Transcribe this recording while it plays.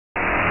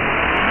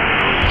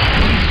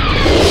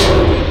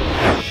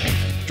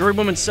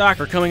Drury women's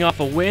soccer coming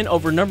off a win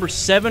over number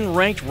 7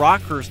 ranked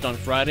Rockhurst on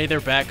Friday. They're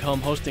back home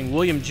hosting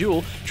William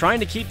Jewell, trying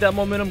to keep that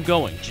momentum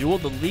going. Jewell,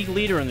 the league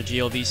leader in the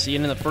GLVC,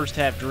 and in the first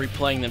half, Drury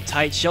playing them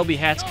tight. Shelby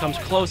Hatz comes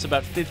close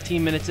about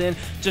 15 minutes in.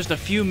 Just a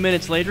few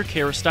minutes later,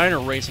 Kara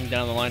Steiner racing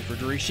down the line for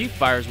Drury. She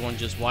fires one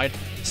just wide.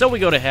 So we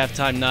go to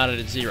halftime knotted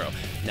at 0.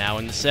 Now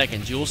in the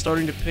second, Jewell's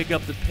starting to pick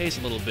up the pace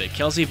a little bit.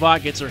 Kelsey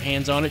Vaught gets her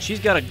hands on it.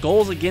 She's got a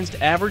goals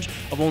against average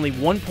of only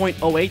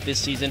 1.08 this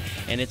season,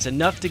 and it's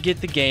enough to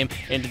get the game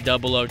into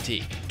double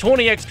OT.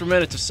 20 extra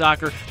minutes of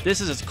soccer.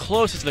 This is as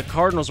close as the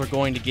Cardinals are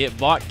going to get.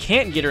 Vaught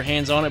can't get her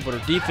hands on it, but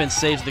her defense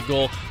saves the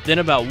goal. Then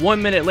about 1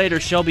 minute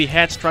later, Shelby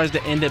Hatz tries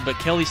to end it, but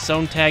Kelly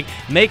Sontag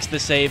makes the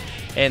save,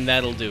 and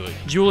that'll do it.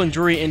 Jewell and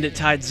Drury end it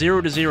tied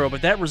 0-0,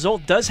 but that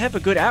result does have a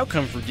good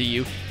outcome for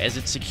DU as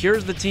it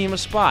secures the team a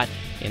spot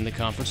in the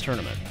conference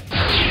tournament.